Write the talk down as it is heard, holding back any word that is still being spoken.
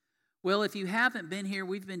Well, if you haven't been here,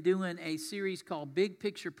 we've been doing a series called Big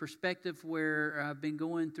Picture Perspective, where I've been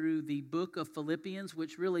going through the book of Philippians,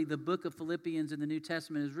 which really the book of Philippians in the New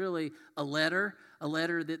Testament is really a letter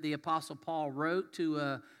that the Apostle Paul wrote to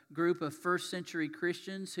a group of first century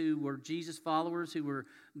Christians who were Jesus followers, who were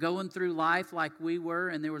going through life like we were,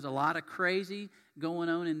 and there was a lot of crazy going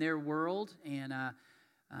on in their world. And,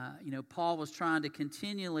 Paul was trying to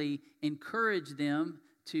continually encourage them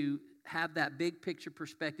to have that big picture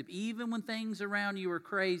perspective. Even when things around you are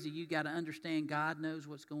crazy, you got to understand God knows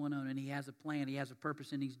what's going on and He has a plan, He has a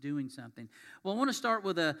purpose, and He's doing something. Well, I want to start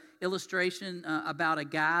with an illustration about a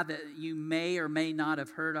guy that you may or may not have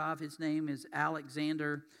heard of. His name is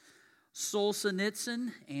Alexander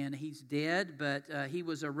Solzhenitsyn, and he's dead, but he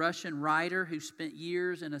was a Russian writer who spent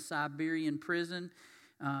years in a Siberian prison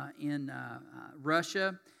in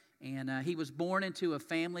Russia. And he was born into a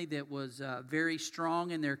family that was very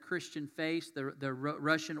strong in their Christian faith, the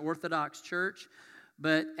Russian Orthodox Church.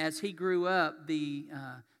 But as he grew up, the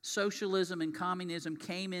socialism and communism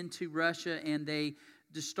came into Russia, and they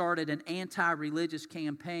just started an anti-religious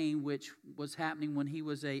campaign, which was happening when he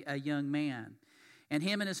was a young man. And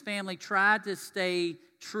him and his family tried to stay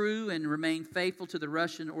true and remain faithful to the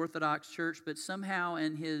Russian Orthodox Church, but somehow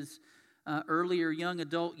in his earlier young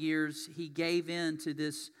adult years, he gave in to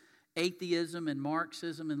this atheism and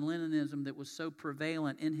Marxism and Leninism that was so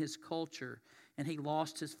prevalent in his culture, and he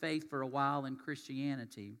lost his faith for a while in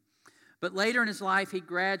Christianity. But later in his life, he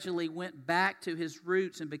gradually went back to his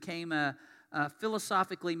roots and became a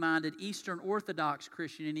philosophically minded Eastern Orthodox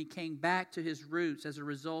Christian, and he came back to his roots as a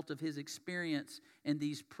result of his experience in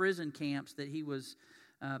these prison camps that he was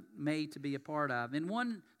made to be a part of. And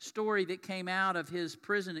one story that came out of his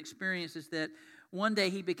prison experience is that one day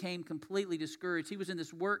he became completely discouraged. He was in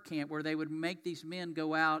this work camp where they would make these men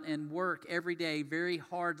go out and work every day, very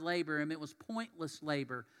hard labor, and it was pointless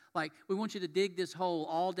labor. Like, we want you to dig this hole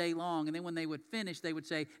all day long, and then when they would finish, they would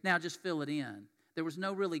say, now just fill it in. There was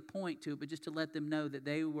no really point to it, but just to let them know that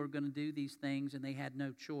they were going to do these things and they had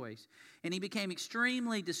no choice. And he became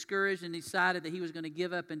extremely discouraged and decided that he was going to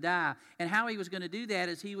give up and die. And how he was going to do that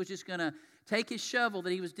is he was just going to take his shovel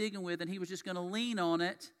that he was digging with, and he was just going to lean on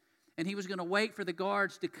it, and he was going to wait for the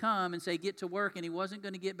guards to come and say, get to work, and he wasn't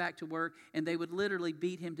going to get back to work, and they would literally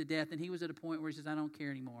beat him to death. And he was at a point where he says, I don't care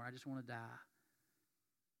anymore. I just want to die.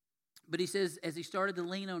 But he says, as he started to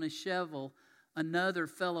lean on his shovel, another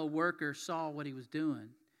fellow worker saw what he was doing.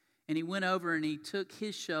 And he went over and he took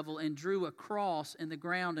his shovel and drew a cross in the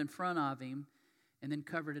ground in front of him and then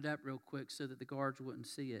covered it up real quick so that the guards wouldn't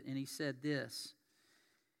see it. And he said this.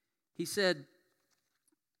 He said,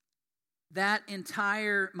 my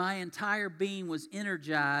entire being was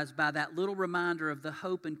energized by that little reminder of the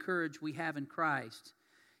hope and courage we have in Christ.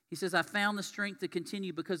 He says, I found the strength to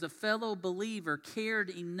continue because a fellow believer cared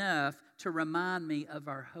enough to remind me of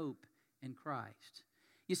our hope in Christ.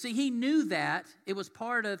 You see, he knew that. It was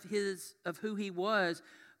part of who he was,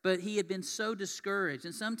 but he had been so discouraged.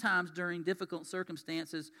 And sometimes during difficult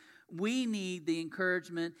circumstances, we need the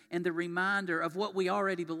encouragement and the reminder of what we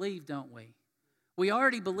already believe, don't we? We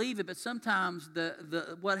already believe it, but sometimes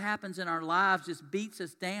what happens in our lives just beats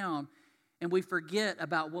us down, and we forget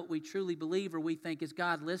about what we truly believe, or we think, is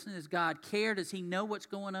God listening? Does God care? Does He know what's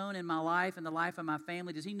going on in my life and the life of my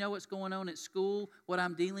family? Does He know what's going on at school, what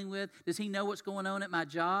I'm dealing with? Does He know what's going on at my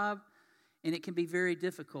job? And it can be very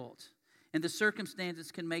difficult. And the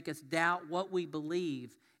circumstances can make us doubt what we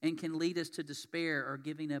believe and can lead us to despair or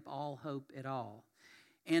giving up all hope at all.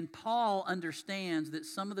 And Paul understands that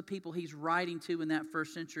some of the people he's writing to in that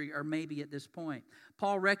first century are maybe at this point.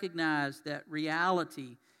 Paul recognized that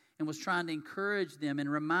reality and was trying to encourage them and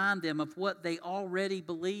remind them of what they already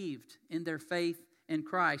believed in their faith in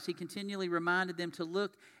Christ. He continually reminded them to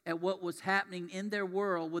look at what was happening in their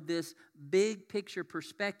world with this big picture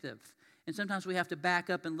perspective. And sometimes we have to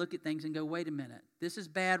back up and look at things and go, wait a minute, this is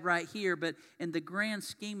bad right here, but in the grand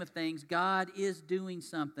scheme of things, God is doing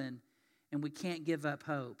something, and we can't give up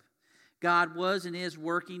hope. God was and is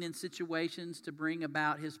working in situations to bring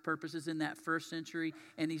about His purposes in that first century,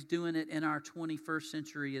 and He's doing it in our 21st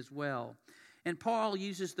century as well. And Paul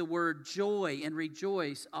uses the word joy and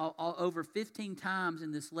rejoice over 15 times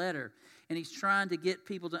in this letter. And he's trying to get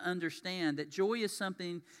people to understand that joy is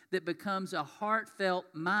something that becomes a heartfelt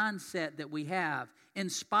mindset that we have in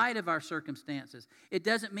spite of our circumstances. It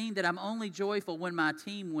doesn't mean that I'm only joyful when my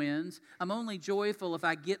team wins. I'm only joyful if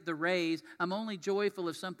I get the raise. I'm only joyful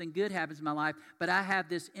if something good happens in my life. But I have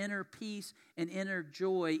this inner peace and inner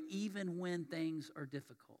joy even when things are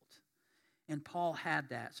difficult. And Paul had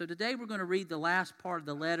that. So today we're going to read the last part of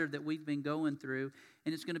the letter that we've been going through.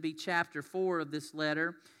 And it's going to be chapter 4 of this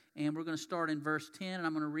letter. and we're going to start in verse 10, and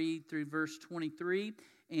I'm going to read through verse 23,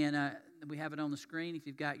 and we have it on the screen. If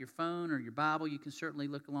you've got your phone or your Bible, you can certainly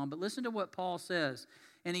look along. But listen to what Paul says,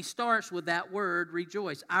 and he starts with that word,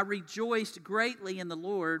 rejoice. I rejoiced greatly in the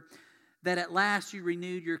Lord that at last you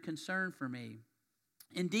renewed your concern for me.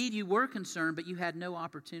 Indeed, you were concerned, but you had no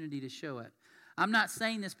opportunity to show it. I'm not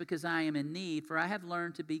saying this because I am in need, for I have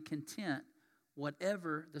learned to be content,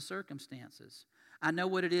 whatever the circumstances. I know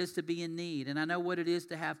what it is to be in need, and I know what it is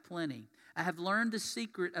to have plenty. I have learned the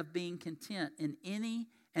secret of being content in any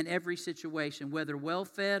and every situation, whether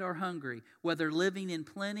well-fed or hungry, whether living in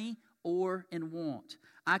plenty or in want.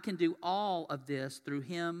 I can do all of this through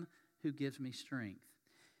Him who gives me strength.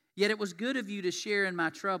 Yet it was good of you to share in my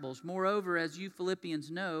troubles. Moreover, as you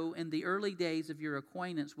Philippians know, in the early days of your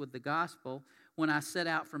acquaintance with the gospel, when I set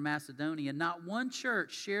out for Macedonia, not one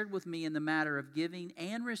church shared with me in the matter of giving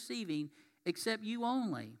and receiving except you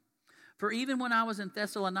only. For even when I was in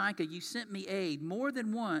Thessalonica, you sent me aid more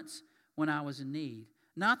than once when I was in need.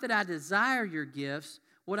 Not that I desire your gifts.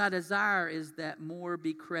 What I desire is that more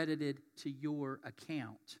be credited to your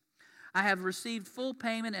account. I have received full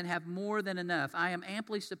payment and have more than enough. I am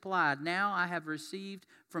amply supplied. Now I have received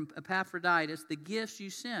from Epaphroditus the gifts you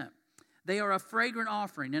sent. They are a fragrant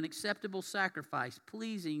offering, an acceptable sacrifice,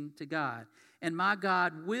 pleasing to God. And my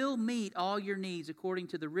God will meet all your needs according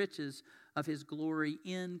to the riches of His glory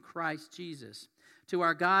in Christ Jesus. To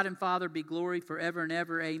our God and Father be glory forever and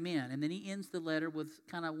ever. Amen. And then he ends the letter with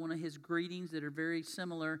kind of one of his greetings that are very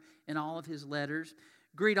similar in all of his letters.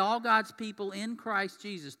 Greet all God's people in Christ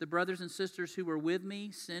Jesus. The brothers and sisters who are with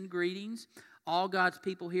me send greetings. All God's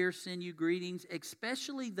people here send you greetings,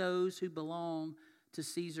 especially those who belong to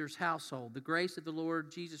Caesar's household. The grace of the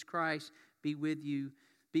Lord Jesus Christ be with you,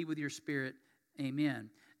 be with your spirit. Amen.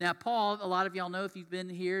 Now, Paul, a lot of y'all know if you've been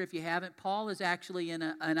here. If you haven't, Paul is actually in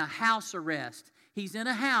a house arrest. He's in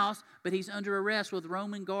a house, but he's under arrest with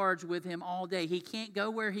Roman guards with him all day. He can't go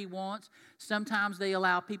where he wants. Sometimes they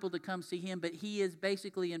allow people to come see him, but he is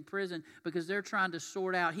basically in prison because they're trying to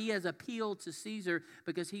sort out. He has appealed to Caesar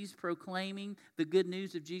because he's proclaiming the good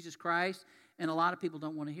news of Jesus Christ, and a lot of people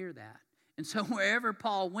don't want to hear that. And so wherever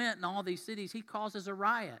Paul went in all these cities, he causes a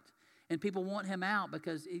riot. And people want him out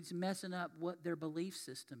because he's messing up what their belief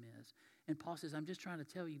system is. And Paul says, I'm just trying to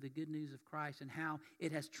tell you the good news of Christ and how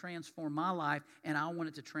it has transformed my life, and I want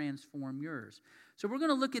it to transform yours. So we're going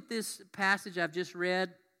to look at this passage I've just read.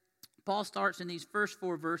 Paul starts in these first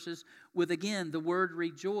 4 verses with, again, the word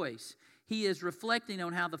rejoice. He is reflecting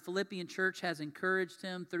on how the Philippian church has encouraged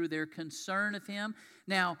him through their concern of him.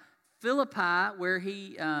 Now, Philippi,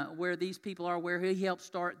 where these people are, where he helped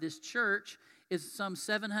start this church, is some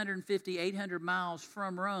 750, 800 miles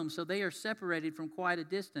from Rome. So they are separated from quite a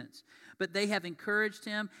distance. But they have encouraged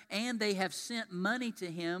him, and they have sent money to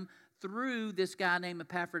him through this guy named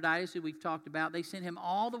Epaphroditus, who we've talked about. They sent him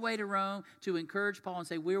all the way to Rome to encourage Paul and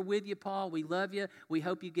say, we're with you, Paul. We love you. We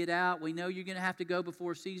hope you get out. We know you're going to have to go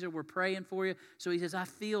before Caesar. We're praying for you. So he says, I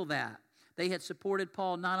feel that. They had supported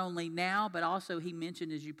Paul not only now, but also he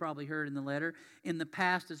mentioned, as you probably heard in the letter, in the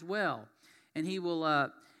past as well. And he will...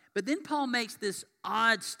 But then Paul makes this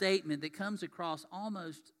odd statement that comes across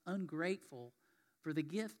almost ungrateful for the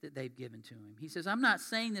gift that they've given to him. He says, I'm not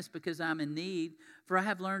saying this because I'm in need, for I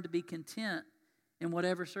have learned to be content in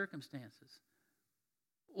whatever circumstances.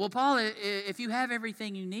 Well, Paul, if you have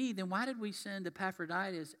everything you need, then why did we send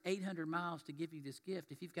Epaphroditus 800 miles to give you this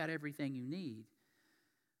gift if you've got everything you need?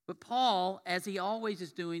 But Paul, as he always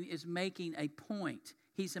is doing, is making a point.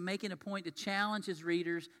 He's making a point to challenge his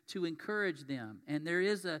readers, to encourage them. And there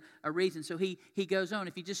is a reason. So he goes on.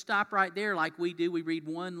 If you just stop right there like we do, we read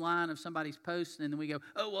one line of somebody's post and then we go,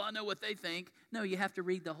 oh, well, I know what they think. No, you have to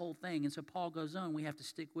read the whole thing. And so Paul goes on. We have to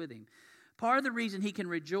stick with him. Part of the reason he can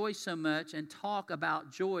rejoice so much and talk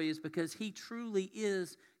about joy is because he truly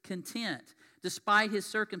is content. Despite his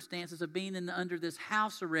circumstances of being under this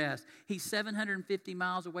house arrest, he's 750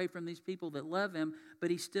 miles away from these people that love him,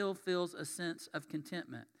 but he still feels a sense of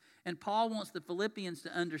contentment. And Paul wants the Philippians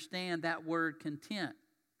to understand that word content.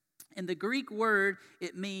 In the Greek word,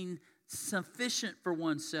 it means sufficient for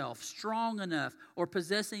oneself, strong enough, or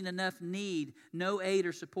possessing enough need, no aid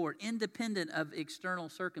or support, independent of external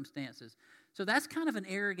circumstances. So that's kind of an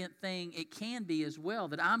arrogant thing. It can be as well,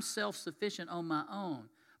 that I'm self-sufficient on my own.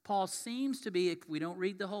 Paul seems to be, if we don't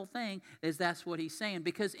read the whole thing, is that's what he's saying.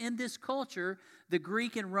 Because in this culture, the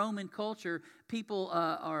Greek and Roman culture, people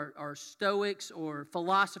are stoics or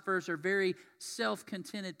philosophers, are very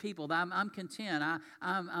self-contented people. I'm content.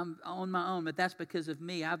 I'm on my own, but that's because of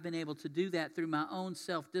me. I've been able to do that through my own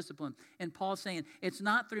self-discipline. And Paul's saying, it's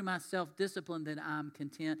not through my self-discipline that I'm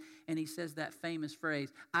content. And he says that famous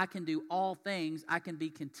phrase, I can do all things. I can be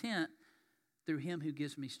content through him who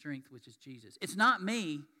gives me strength, which is Jesus. It's not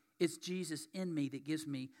me, it's Jesus in me that gives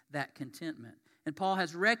me that contentment. And Paul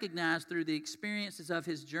has recognized through the experiences of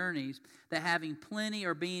his journeys that having plenty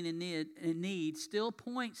or being in need still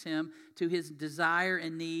points him to his desire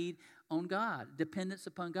and need on God, dependence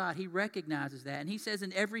upon God. He recognizes that. And he says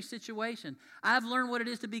in every situation, I've learned what it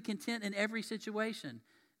is to be content in every situation.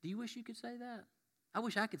 Do you wish you could say that? I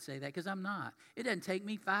wish I could say that because I'm not. It doesn't take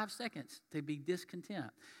me 5 seconds to be discontent.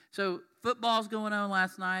 So football's going on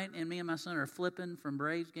last night, and me and my son are flipping from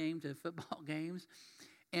Braves game to football games.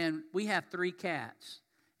 And we have 3 cats,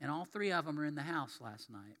 and all 3 of them are in the house last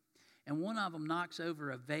night. And one of them knocks over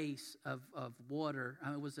a vase of water. I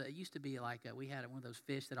mean, it used to be like we had one of those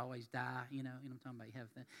fish that always die, you know what I'm talking about. You have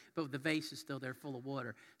that, but the vase is still there full of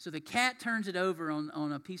water. So the cat turns it over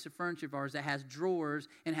on a piece of furniture of ours that has drawers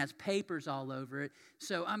and has papers all over it.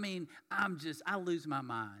 So I mean, I lose my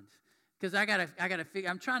mind. Because I gotta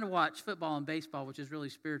figure. I'm trying to watch football and baseball, which is really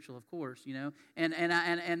spiritual, of course, And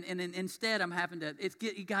instead, I'm having to.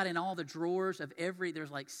 You got in all the drawers of every.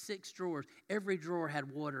 There's like 6 drawers. Every drawer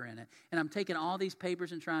had water in it, and I'm taking all these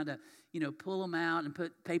papers and trying to, pull them out and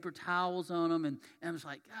put paper towels on them, and I was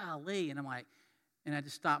like, golly, and I'm like, and I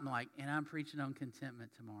just stopped. And and I'm preaching on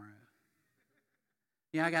contentment tomorrow.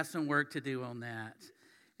 Yeah, I got some work to do on that,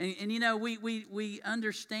 and we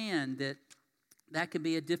understand that can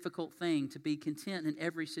be a difficult thing, to be content in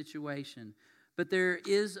every situation. But there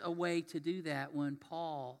is a way to do that when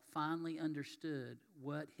Paul finally understood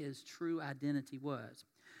what his true identity was.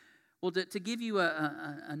 Well, to give you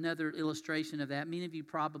another illustration of that, many of you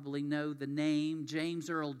probably know the name James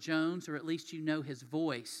Earl Jones, or at least you know his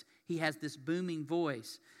voice. He has this booming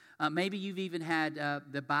voice. Maybe you've even had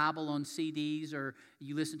the Bible on CDs, or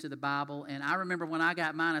you listen to the Bible. And I remember when I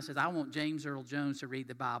got mine, I said, I want James Earl Jones to read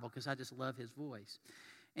the Bible because I just love his voice.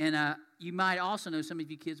 And you might also know, some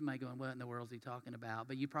of you kids might go, what in the world is he talking about?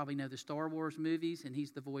 But you probably know the Star Wars movies, and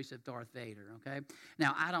he's the voice of Darth Vader, okay?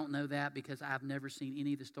 Now, I don't know that because I've never seen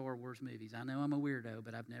any of the Star Wars movies. I know I'm a weirdo,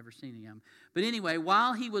 but I've never seen any of them. But anyway,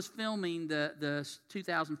 while he was filming the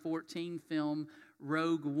 2014 film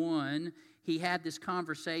Rogue One, he had this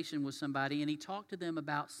conversation with somebody, and he talked to them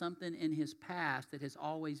about something in his past that has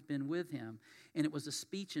always been with him, and it was a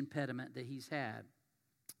speech impediment that he's had.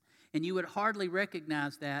 And you would hardly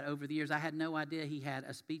recognize that over the years. I had no idea he had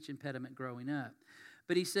a speech impediment growing up.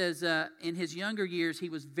 But he says in his younger years, he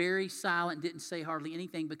was very silent, didn't say hardly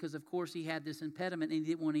anything because, of course, he had this impediment and he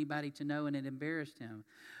didn't want anybody to know, and it embarrassed him.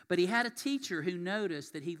 But he had a teacher who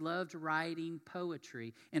noticed that he loved writing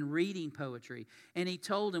poetry and reading poetry. And he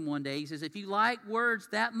told him one day, he says, if you like words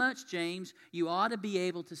that much, James, you ought to be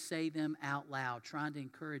able to say them out loud, trying to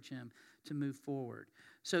encourage him to move forward.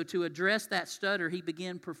 So to address that stutter, he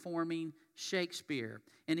began performing Shakespeare.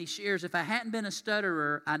 And he shares, if I hadn't been a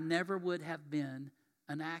stutterer, I never would have been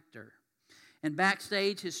an actor. And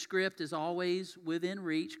backstage, his script is always within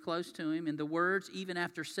reach, close to him, and the words, even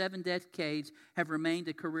after 7 decades, have remained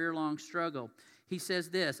a career-long struggle. He says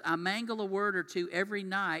this, I mangle a word or two every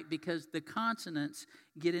night because the consonants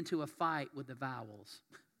get into a fight with the vowels.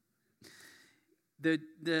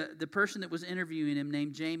 The person that was interviewing him,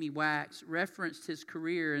 named Jamie Wax, referenced his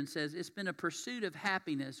career and says, it's been a pursuit of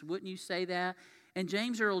happiness. Wouldn't you say that? And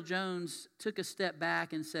James Earl Jones took a step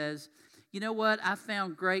back and says, you know what? I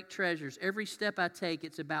found great treasures. Every step I take,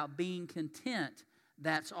 it's about being content.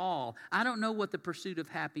 That's all. I don't know what the pursuit of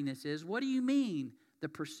happiness is. What do you mean, the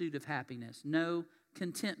pursuit of happiness? No,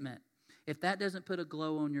 contentment. If that doesn't put a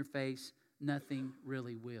glow on your face, nothing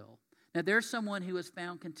really will. Now, there's someone who has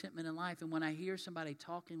found contentment in life, and when I hear somebody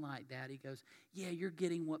talking like that, he goes, yeah, you're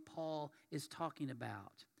getting what Paul is talking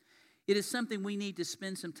about. It is something we need to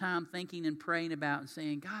spend some time thinking and praying about and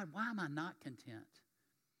saying, God, why am I not content?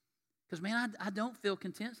 Because, man, I don't feel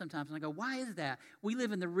content sometimes. And I go, why is that? We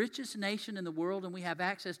live in the richest nation in the world, and we have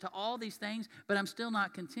access to all these things, but I'm still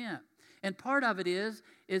not content. And part of it is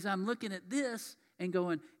I'm looking at this and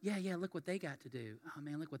going, yeah, look what they got to do. Oh,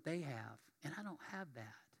 man, look what they have. And I don't have that.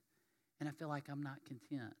 And I feel like I'm not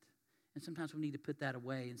content. And sometimes we need to put that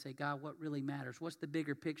away and say, God, what really matters? What's the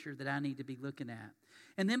bigger picture that I need to be looking at?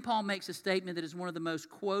 And then Paul makes a statement that is one of the most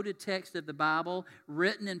quoted texts of the Bible,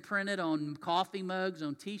 written and printed on coffee mugs,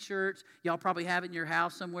 on T-shirts. Y'all probably have it in your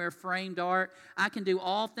house somewhere, framed art. I can do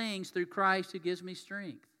all things through Christ who gives me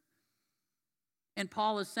strength. And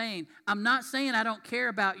Paul is saying, I'm not saying I don't care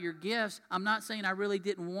about your gifts. I'm not saying I really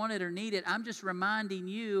didn't want it or need it. I'm just reminding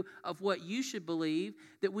you of what you should believe,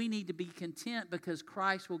 that we need to be content because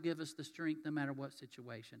Christ will give us the strength no matter what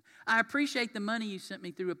situation. I appreciate the money you sent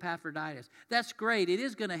me through Epaphroditus. That's great. It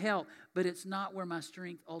is going to help, but it's not where my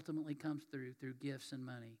strength ultimately comes through gifts and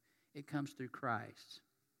money. It comes through Christ.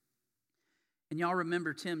 And y'all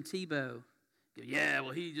remember Tim Tebow? Yeah,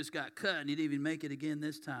 well, he just got cut and he didn't even make it again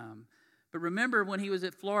this time. But remember when he was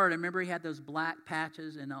at Florida, remember he had those black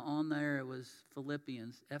patches, and on there it was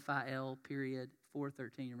Philippians,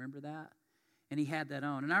 FIL.413. Remember that? And he had that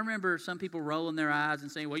on. And I remember some people rolling their eyes and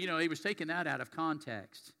saying, well, he was taking that out of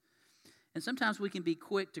context. And sometimes we can be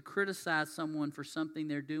quick to criticize someone for something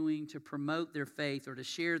they're doing to promote their faith or to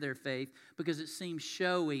share their faith because it seems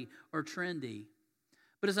showy or trendy.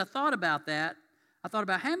 But as I thought about that, I thought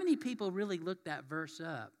about how many people really looked that verse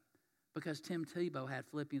up because Tim Tebow had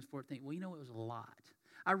Philippians 4:13. Well, it was a lot.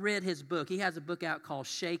 I read his book. He has a book out called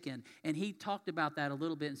Shaken, and he talked about that a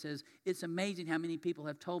little bit and says, it's amazing how many people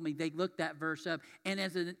have told me they looked that verse up, and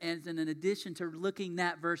as an addition to looking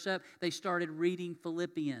that verse up, they started reading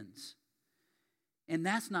Philippians. And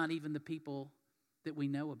that's not even the people that we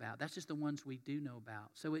know about. That's just the ones we do know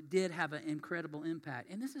about. So it did have an incredible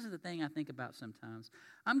impact. And this is the thing I think about sometimes.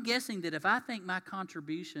 I'm guessing that if I think my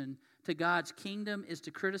contribution to God's kingdom is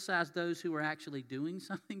to criticize those who are actually doing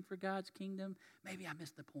something for God's kingdom, maybe I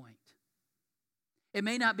missed the point. It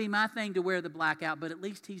may not be my thing to wear the black out, but at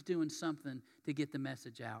least he's doing something to get the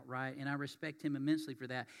message out, right? And I respect him immensely for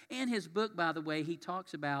that. And his book, by the way, he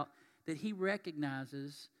talks about that he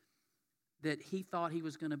recognizes that he thought he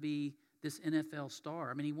was going to be this NFL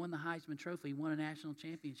star. I mean, he won the Heisman Trophy, he won a national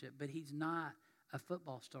championship, but he's not a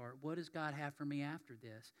football star. What does God have for me after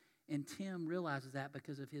this? And Tim realizes that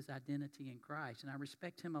because of his identity in Christ, and I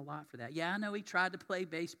respect him a lot for that. Yeah, I know he tried to play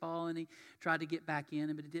baseball, and he tried to get back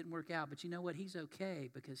in, but it didn't work out. But you know what? He's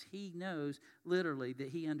okay because he knows literally that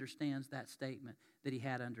he understands that statement that he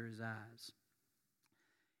had under his eyes.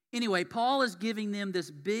 Anyway, Paul is giving them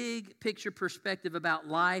this big picture perspective about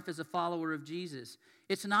life as a follower of Jesus.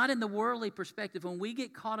 It's not in the worldly perspective. When we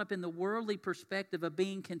get caught up in the worldly perspective of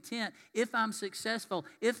being content, if I'm successful,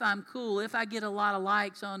 if I'm cool, if I get a lot of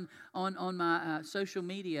likes on my social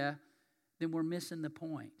media, then we're missing the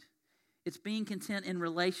point. It's being content in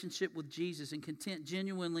relationship with Jesus and content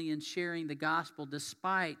genuinely in sharing the gospel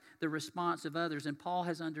despite the response of others. And Paul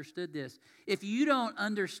has understood this. If you don't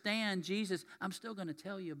understand Jesus, I'm still going to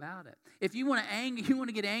tell you about it. If you want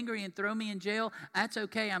to get angry and throw me in jail, that's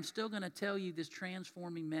okay. I'm still going to tell you this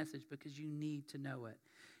transforming message because you need to know it.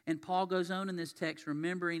 And Paul goes on in this text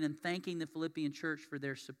remembering and thanking the Philippian church for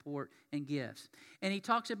their support and gifts. And he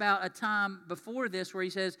talks about a time before this where he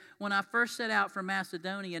says, when I first set out for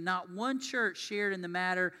Macedonia, not one church shared in the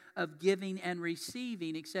matter of giving and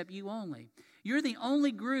receiving except you only. You're the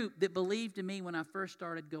only group that believed in me when I first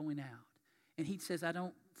started going out. And he says, I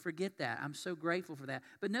don't forget that. I'm so grateful for that.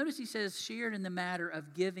 But notice he says shared in the matter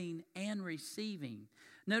of giving and receiving.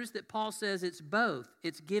 Notice that Paul says it's both.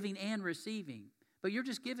 It's giving and receiving. But you're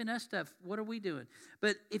just giving us stuff. What are we doing?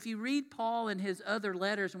 But if you read Paul in his other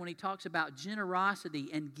letters, when he talks about generosity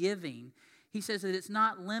and giving, he says that it's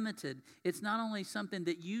not limited. It's not only something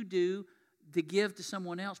that you do to give to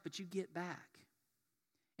someone else, but you get back.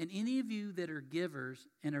 And any of you that are givers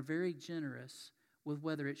and are very generous with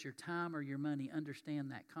whether it's your time or your money,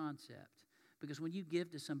 understand that concept. Because when you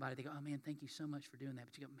give to somebody, they go, oh man, thank you so much for doing that.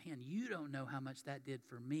 But you go, man, you don't know how much that did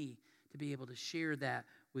for me to be able to share that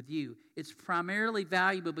with you. It's primarily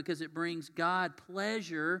valuable because it brings God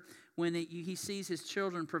pleasure when he sees his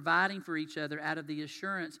children providing for each other out of the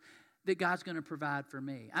assurance that God's going to provide for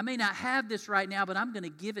me. I may not have this right now, but I'm going to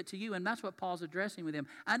give it to you. And that's what Paul's addressing with him.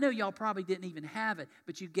 I know y'all probably didn't even have it,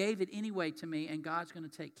 but you gave it anyway to me, and God's going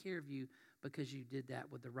to take care of you because you did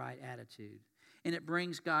that with the right attitude. And it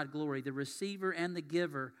brings God glory. The receiver and the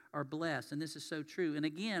giver are blessed, and this is so true. And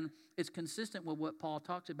again, it's consistent with what Paul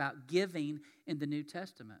talks about giving in the New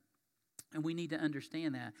Testament. And we need to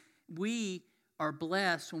understand that. We are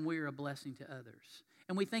blessed when we are a blessing to others.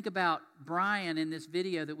 And we think about Brian in this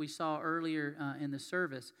video that we saw earlier in the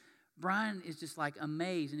service. Brian is just like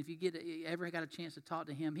amazed. And if you ever got a chance to talk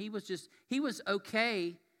to him, he was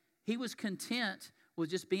okay. He was content with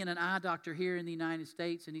just being an eye doctor here in the United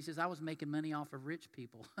States. And he says, I was making money off of rich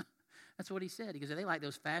people. That's what he said. He goes, they like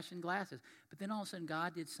those fashion glasses. But then all of a sudden,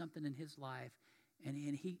 God did something in his life, and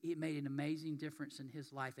it made an amazing difference in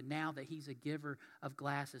his life. And now that he's a giver of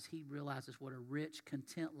glasses, he realizes what a rich,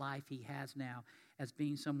 content life he has now as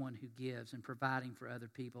being someone who gives and providing for other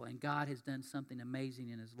people. And God has done something amazing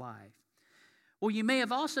in his life. Well, you may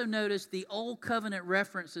have also noticed the Old Covenant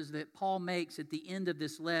references that Paul makes at the end of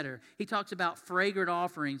this letter. He talks about fragrant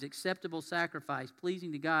offerings, acceptable sacrifice,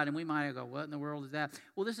 pleasing to God. And we might go, what in the world is that?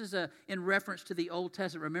 Well, this is in reference to the Old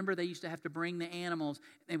Testament. Remember, they used to have to bring the animals.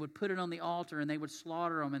 They would put it on the altar, and they would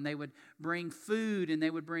slaughter them, and they would bring food, and they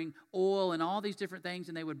would bring oil and all these different things,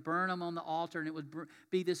 and they would burn them on the altar, and it would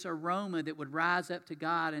be this aroma that would rise up to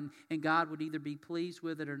God, and God would either be pleased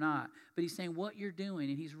with it or not. But he's saying what you're doing,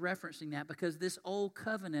 and he's referencing that because this Old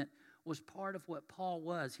Covenant was part of what Paul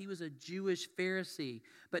was. He was a Jewish Pharisee.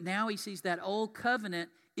 But now he sees that Old Covenant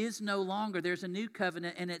is no longer. There's a new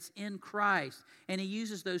covenant, and it's in Christ. And he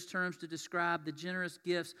uses those terms to describe the generous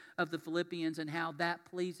gifts of the Philippians and how that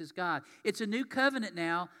pleases God. It's a new covenant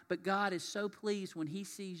now, but God is so pleased when he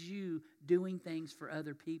sees you doing things for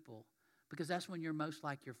other people, because that's when you're most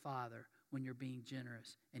like your Father, when you're being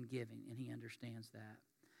generous and giving, and he understands that.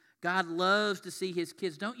 God loves to see his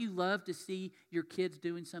kids. Don't you love to see your kids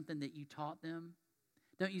doing something that you taught them?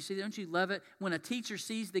 Don't you love it when a teacher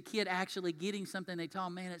sees the kid actually getting something they taught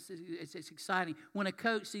them? Man, it's exciting. When a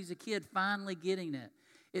coach sees a kid finally getting it,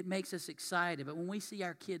 it makes us excited. But when we see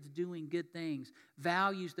our kids doing good things,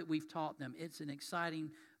 values that we've taught them, it's an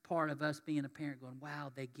exciting part of us being a parent going,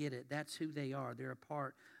 wow, they get it. That's who they are. They're a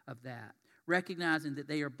part of that. Recognizing that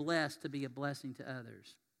they are blessed to be a blessing to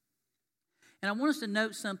others. And I want us to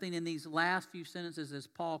note something in these last few sentences as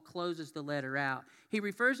Paul closes the letter out. He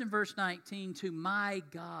refers in verse 19 to my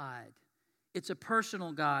God. It's a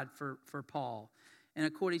personal God for Paul. And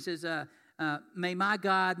according, he says, may my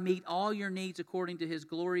God meet all your needs according to his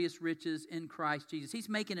glorious riches in Christ Jesus. He's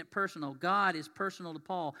making it personal. God is personal to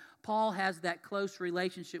Paul. Paul has that close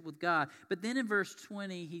relationship with God. But then in verse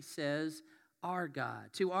 20, he says, our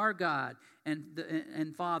God. To our God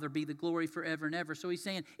and Father be the glory forever and ever. So he's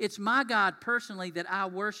saying, it's my God personally that I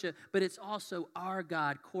worship, but it's also our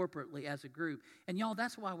God corporately as a group. And y'all,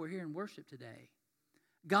 that's why we're here in worship today.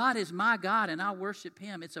 God is my God, and I worship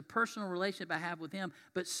him. It's a personal relationship I have with him,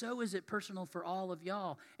 but so is it personal for all of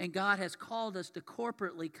y'all. And God has called us to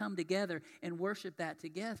corporately come together and worship that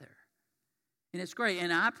together. And it's great.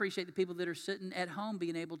 And I appreciate the people that are sitting at home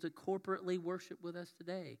being able to corporately worship with us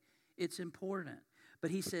today. It's important. But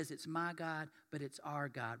he says it's my God, but it's our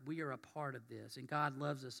God. We are a part of this, and God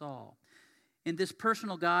loves us all. And this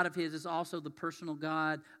personal God of his is also the personal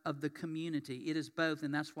God of the community. It is both,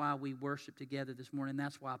 and that's why we worship together this morning.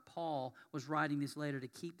 That's why Paul was writing this letter, to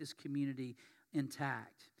keep this community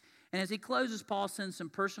intact. And as he closes, Paul sends some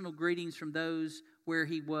personal greetings from those where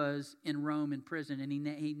he was in Rome in prison. And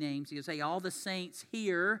he goes, hey, all the saints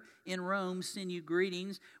here in Rome send you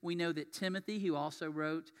greetings. We know that Timothy, who also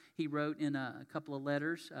wrote in a couple of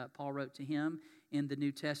letters, Paul wrote to him in the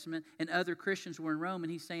New Testament, and other Christians were in Rome,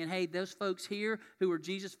 and he's saying, hey, those folks here who are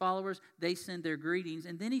Jesus followers, they send their greetings.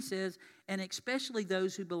 And then he says, and especially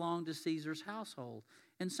those who belong to Caesar's household.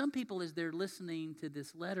 And some people, as they're listening to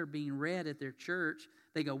this letter being read at their church,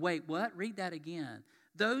 they go, wait, what? Read that again.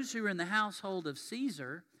 Those who are in the household of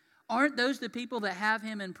Caesar, aren't those the people that have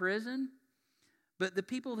him in prison? But the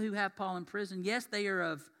people who have Paul in prison, yes, they are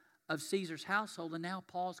of Caesar's household, and now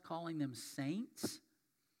Paul's calling them saints.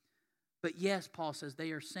 But yes, Paul says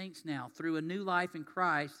they are saints now. Through a new life in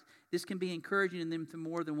Christ, this can be encouraging in them in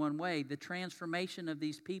more than one way. The transformation of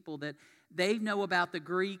these people, that they know about the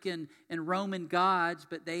Greek and Roman gods,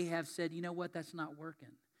 but they have said, you know what, that's not working.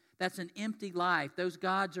 That's an empty life. Those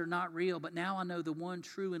gods are not real. But now I know the one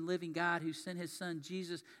true and living God who sent his son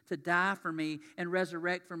Jesus to die for me and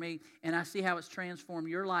resurrect for me. And I see how it's transformed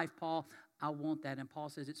your life, Paul. I want that. And Paul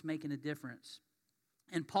says it's making a difference.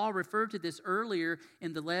 And Paul referred to this earlier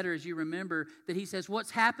in the letter, as you remember, that he says,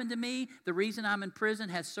 what's happened to me, the reason I'm in prison,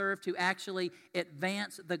 has served to actually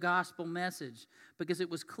advance the gospel message. Because it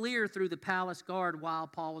was clear through the palace guard while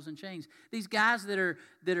Paul was in chains. These guys that are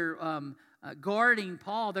guarding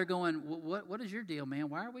Paul, they're going, what is your deal, man?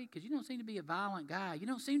 Why are we? Because you don't seem to be a violent guy. You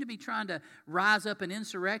don't seem to be trying to rise up an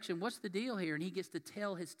insurrection. What's the deal here? And he gets to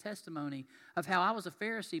tell his testimony of how I was a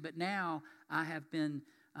Pharisee, but now I have been...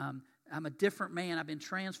 I'm a different man. I've been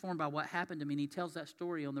transformed by what happened to me. And he tells that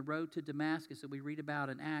story on the road to Damascus that we read about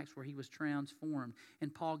in Acts, where he was transformed.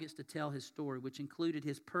 And Paul gets to tell his story, which included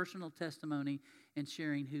his personal testimony and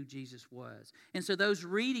sharing who Jesus was. And so those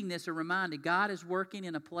reading this are reminded God is working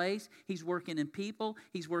in a place. He's working in people.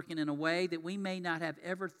 He's working in a way that we may not have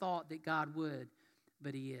ever thought that God would,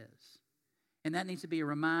 but he is. And that needs to be a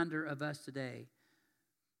reminder of us today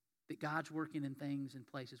that God's working in things in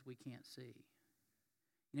places we can't see.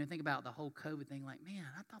 You know, think about the whole COVID thing, like, man,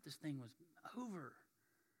 I thought this thing was over.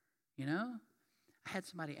 You know? I had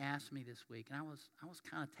somebody ask me this week, and I was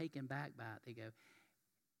kind of taken back by it. They go,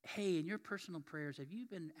 hey, in your personal prayers, have you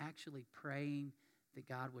been actually praying that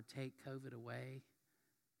God would take COVID away?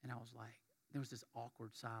 And I was like, there was this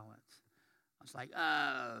awkward silence. I was like,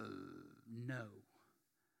 no.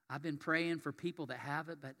 I've been praying for people that have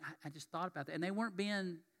it, but I just thought about that. And they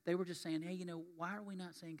were just saying, hey, you know, why are we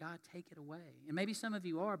not saying, God, take it away? And maybe some of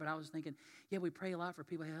you are, but I was thinking, yeah, we pray a lot for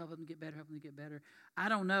people, hey, help them get better, help them get better. I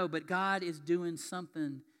don't know, but God is doing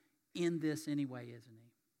something in this anyway, isn't he?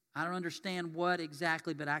 I don't understand what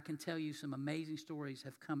exactly, but I can tell you some amazing stories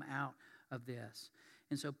have come out of this.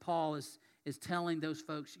 And so Paul is telling those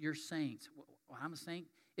folks, you're saints. Well, I'm a saint.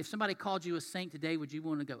 If somebody called you a saint today, would you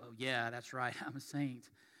want to go, oh, yeah, that's right, I'm a saint?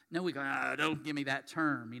 No, we go, don't give me that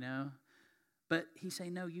term, you know. But he's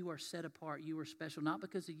saying, no, you are set apart. You are special, not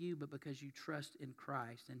because of you, but because you trust in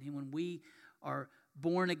Christ. And when we are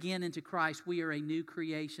born again into Christ, we are a new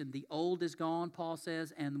creation. The old is gone, Paul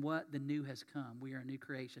says, and what? The new has come. We are a new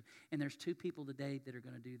creation. And there's two people today that are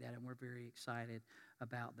going to do that, and we're very excited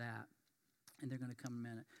about that. And they're going to come in a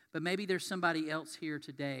minute. But maybe there's somebody else here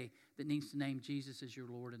today that needs to name Jesus as your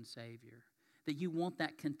Lord and Savior. That you want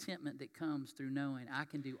that contentment that comes through knowing I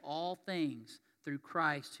can do all things through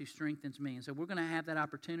Christ who strengthens me. And so we're going to have that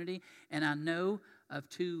opportunity. And I know of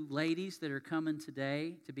two ladies that are coming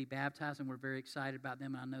today to be baptized, and we're very excited about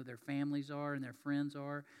them. And I know their families are and their friends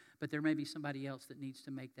are. But there may be somebody else that needs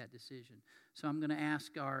to make that decision. So I'm going to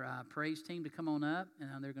ask our praise team to come on up,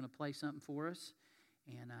 and they're going to play something for us.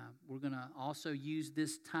 And we're going to also use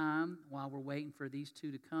this time while we're waiting for these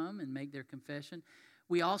two to come and make their confession.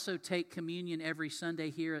 We also take communion every Sunday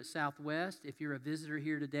here at Southwest. If you're a visitor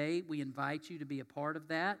here today, we invite you to be a part of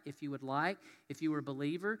that if you would like, if you were a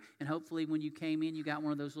believer. And hopefully when you came in, you got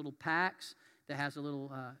one of those little packs that has a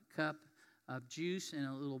little cup of juice and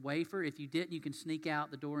a little wafer. If you didn't, you can sneak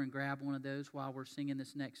out the door and grab one of those while we're singing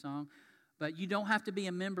this next song. But you don't have to be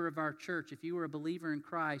a member of our church. If you were a believer in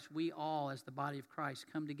Christ, we all, as the body of Christ,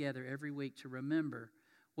 come together every week to remember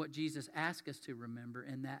what Jesus asked us to remember,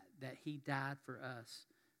 and that he died for us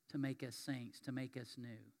to make us saints, to make us new,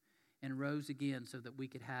 and rose again so that we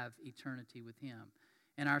could have eternity with him.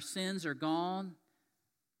 And our sins are gone,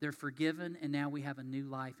 they're forgiven, and now we have a new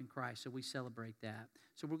life in Christ, so we celebrate that.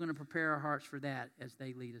 So we're going to prepare our hearts for that as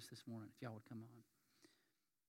they lead us this morning, if y'all would come on.